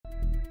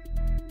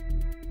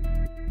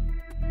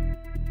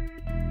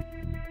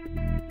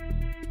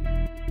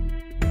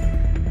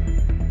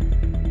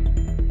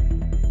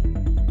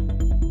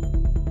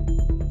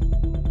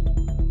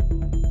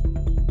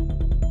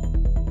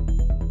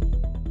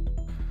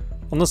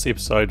On this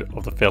episode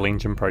of the Fairley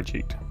Engine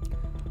Project,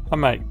 I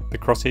make the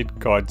Crosshead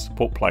Guide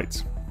Support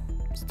plates,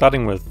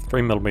 starting with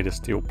 3mm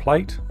steel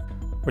plate,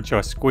 which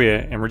I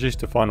square and reduce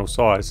to final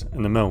size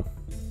in the mill.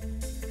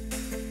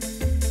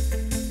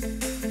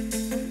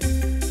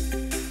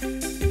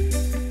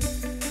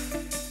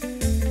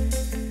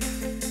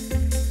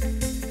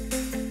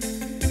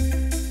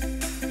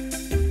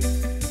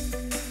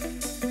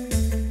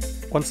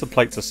 Once the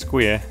plates are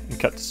square and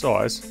cut to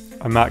size,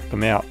 I mark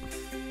them out.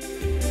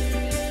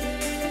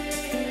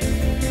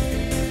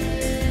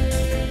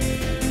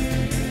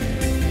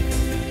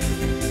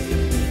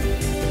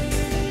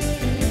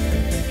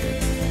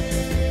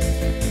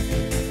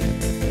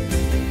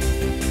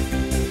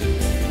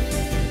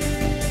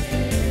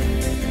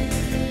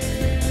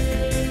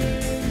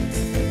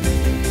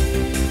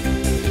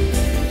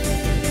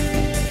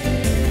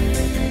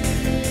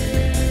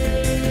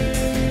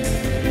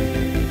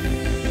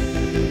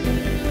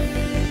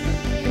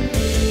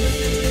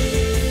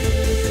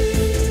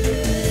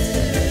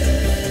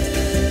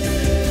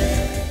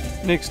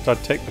 Next, I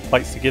tack the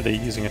plates together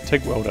using a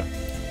TIG welder.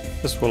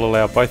 This will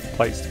allow both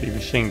plates to be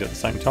machined at the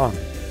same time.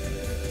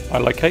 I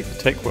locate the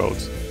tack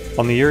welds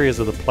on the areas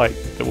of the plate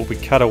that will be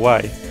cut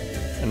away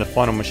in the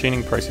final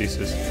machining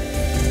processes.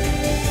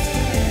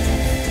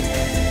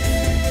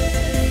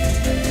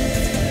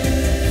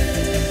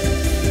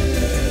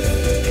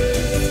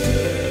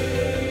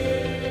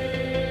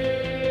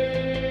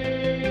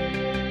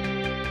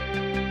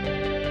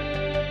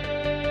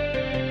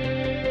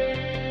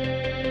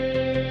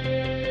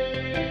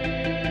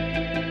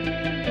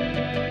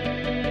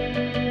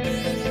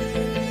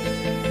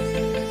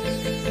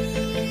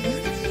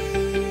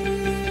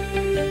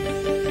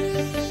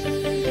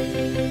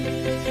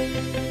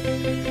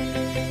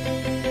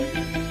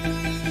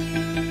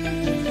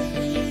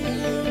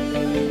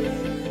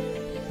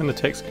 When the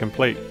tacks are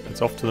complete,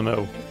 it's off to the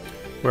mill,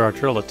 where I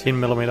drill a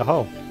 10mm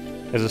hole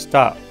as a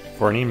start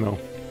for an end mill.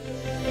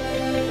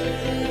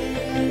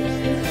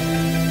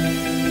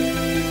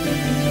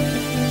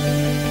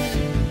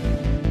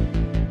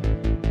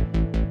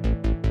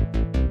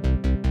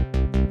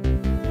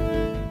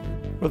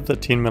 With the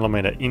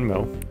 10mm end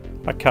mill,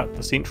 I cut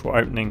the central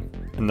opening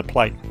in the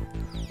plate.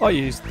 I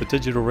use the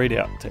digital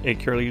readout to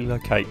accurately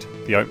locate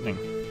the opening.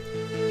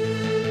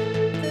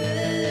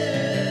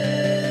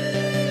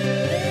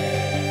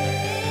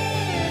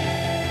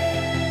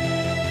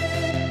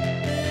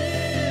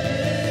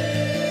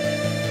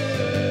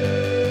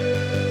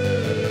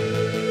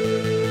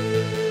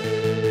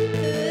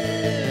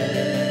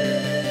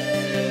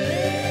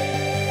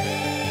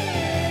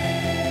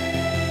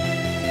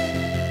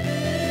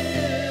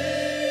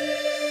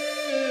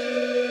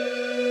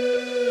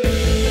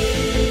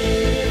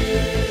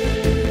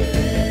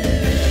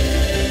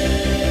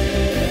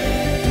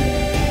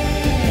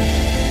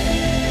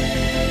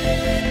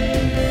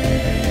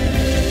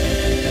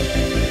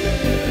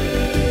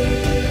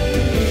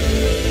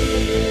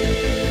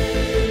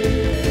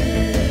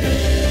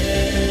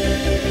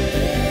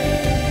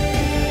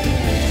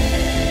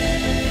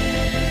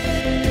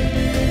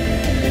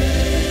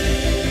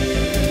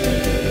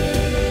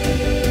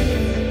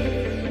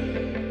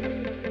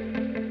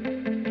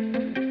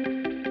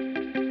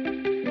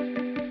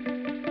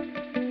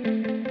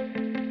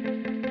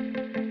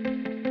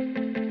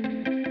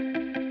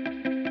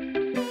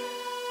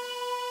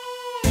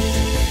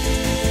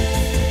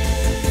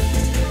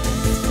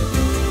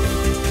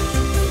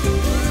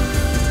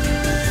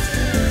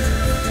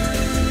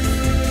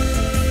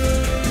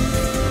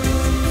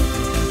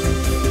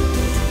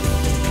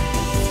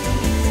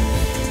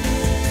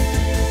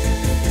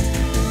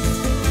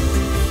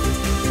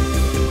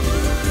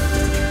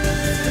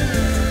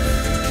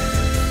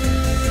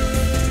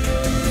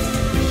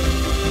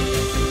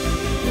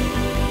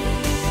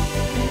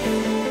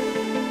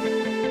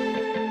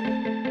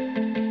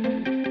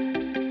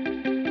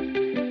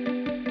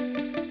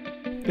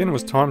 Then it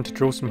was time to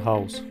drill some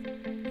holes,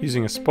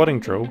 using a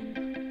spotting drill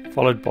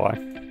followed by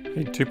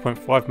a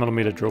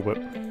 2.5mm drill bit.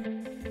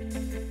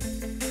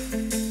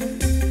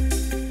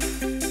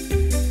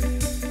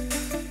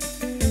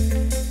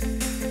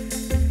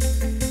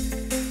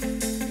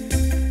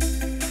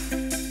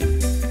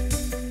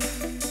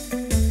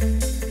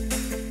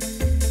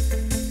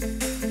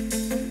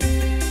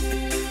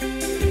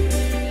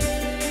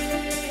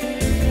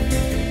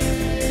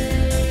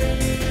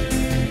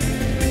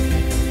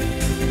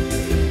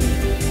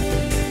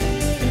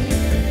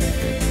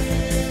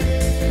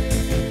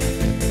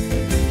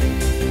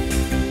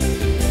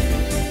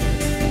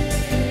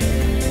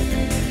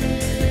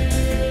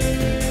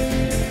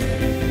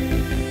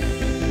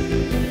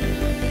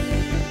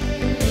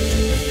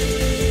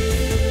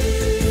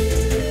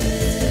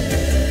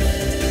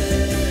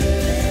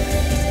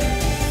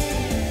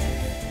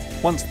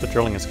 Once the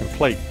drilling is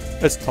complete,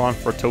 it's time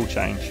for a tool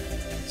change.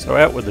 So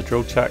out with the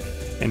drill chuck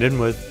and in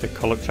with the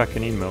collet chuck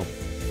and end mill.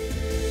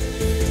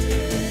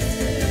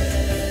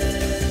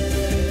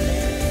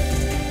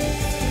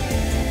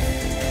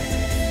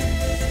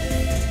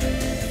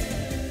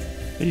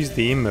 I use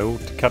the end mill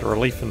to cut a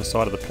relief in the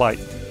side of the plate.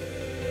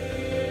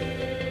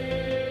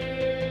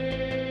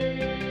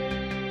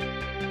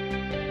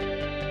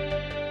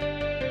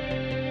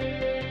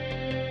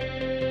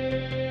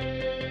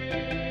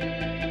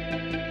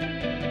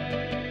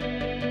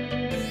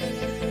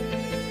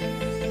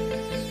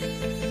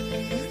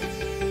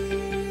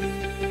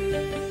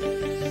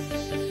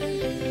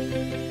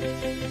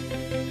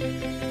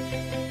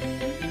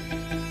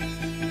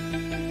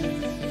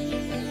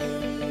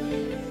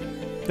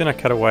 Then I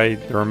cut away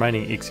the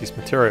remaining excess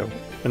material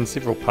in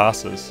several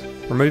passes,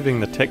 removing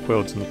the tack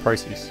welds in the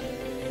process.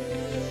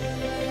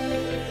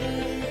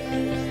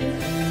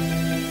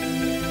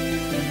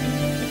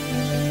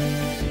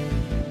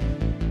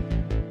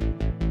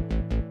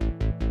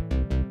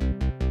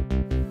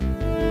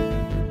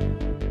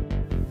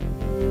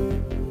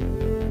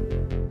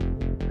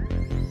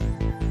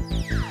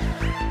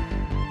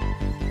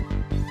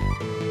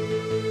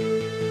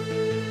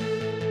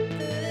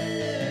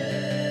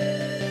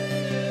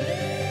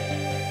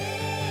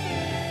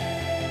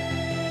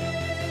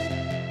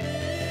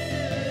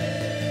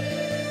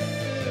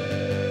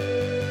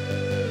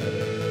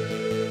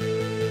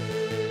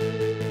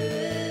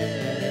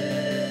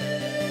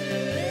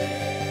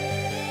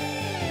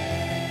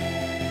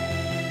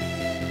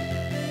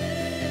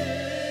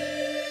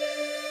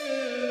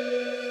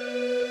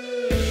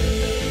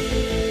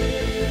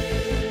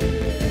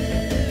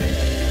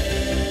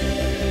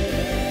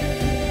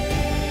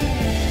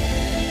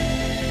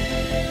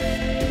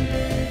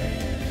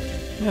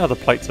 Now the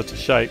plates are to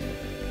shape,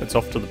 it's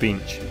off to the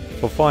bench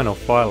for final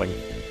filing.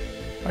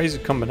 I use a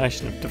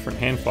combination of different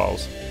hand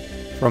files,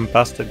 from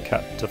busted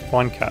cut to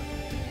fine cut,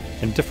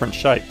 in different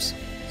shapes,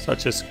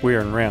 such as square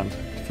and round,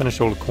 to finish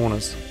all the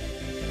corners.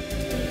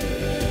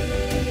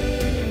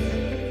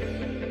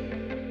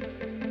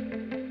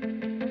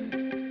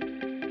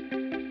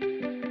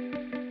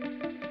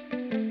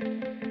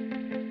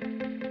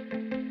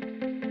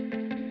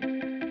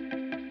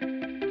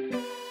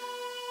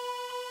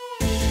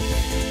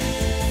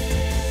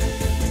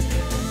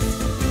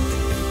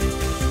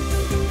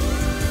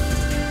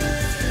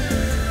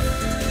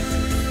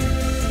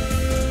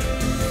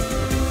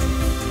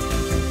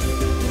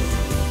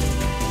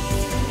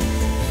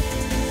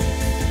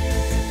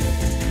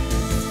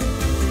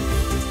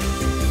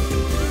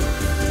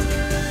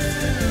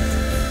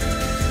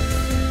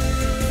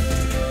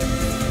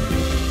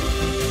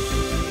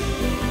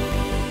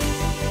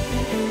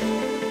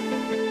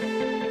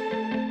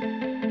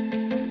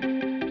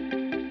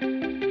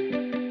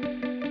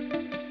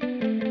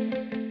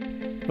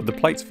 With the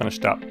plates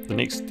finished up, the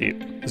next step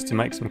is to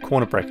make some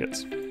corner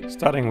brackets,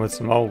 starting with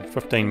some old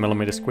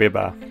 15mm square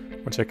bar,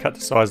 which I cut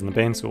to size in the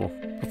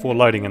bandsaw before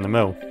loading in the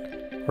mill.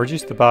 I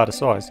reduced the bar to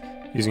size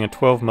using a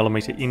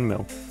 12mm end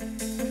mill.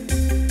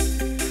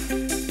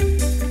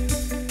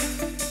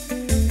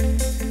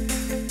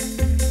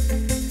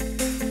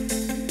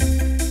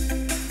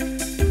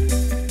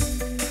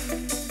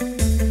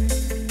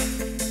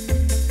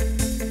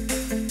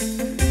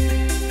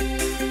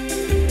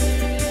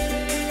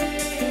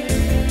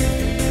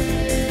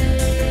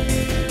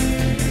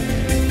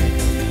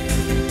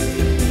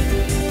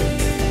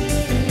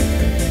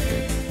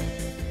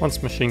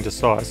 Once machined to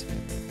size,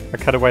 I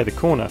cut away the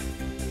corner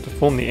to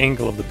form the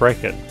angle of the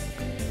bracket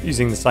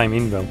using the same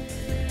end mill.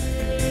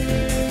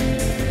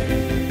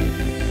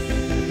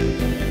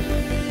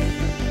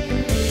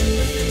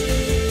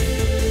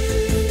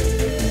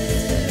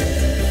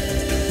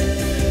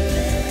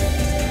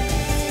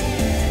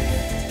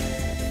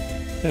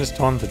 Then it's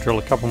time to drill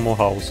a couple more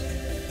holes.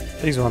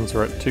 These ones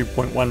are at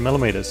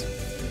 2.1mm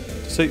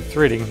to suit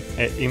threading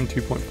at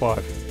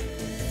M2.5.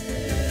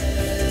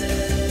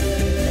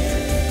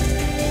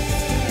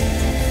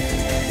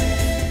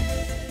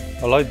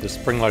 I load the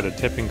spring-loaded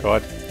tapping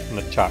guide in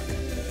the chuck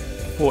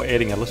before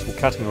adding a little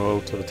cutting oil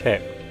to the tap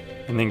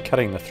and then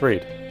cutting the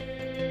thread.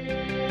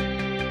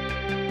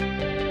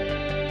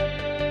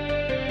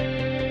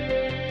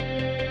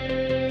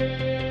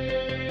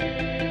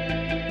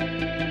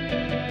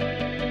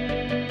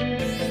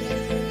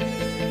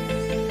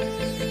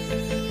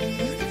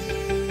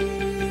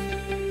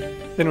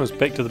 Then it was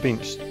back to the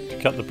bench to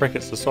cut the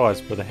brackets to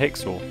size with a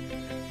hacksaw,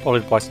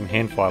 followed by some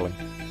hand filing.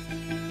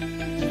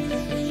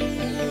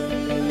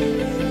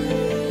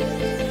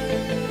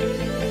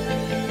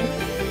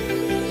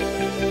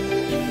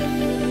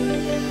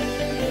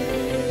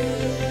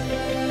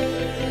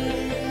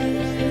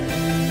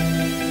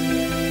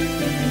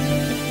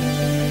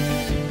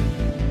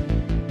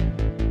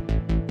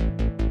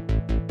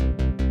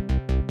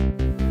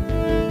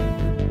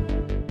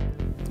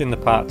 Then the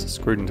parts are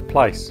screwed into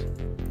place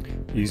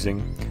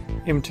using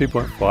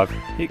M2.5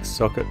 hex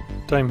socket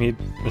dome head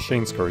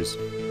machine screws.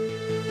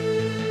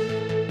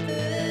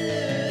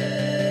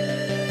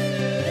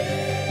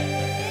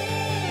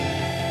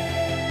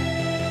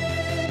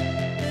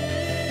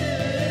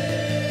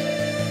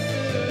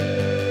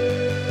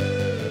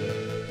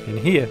 And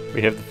here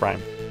we have the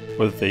frame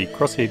with the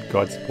Crosshead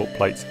Guide Support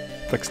plates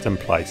fixed in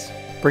place,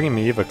 bringing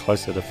me ever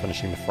closer to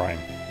finishing the frame.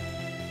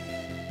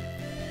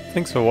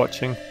 Thanks for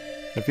watching.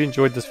 If you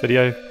enjoyed this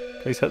video,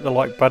 please hit the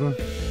like button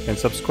and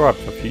subscribe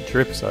for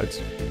future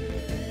episodes.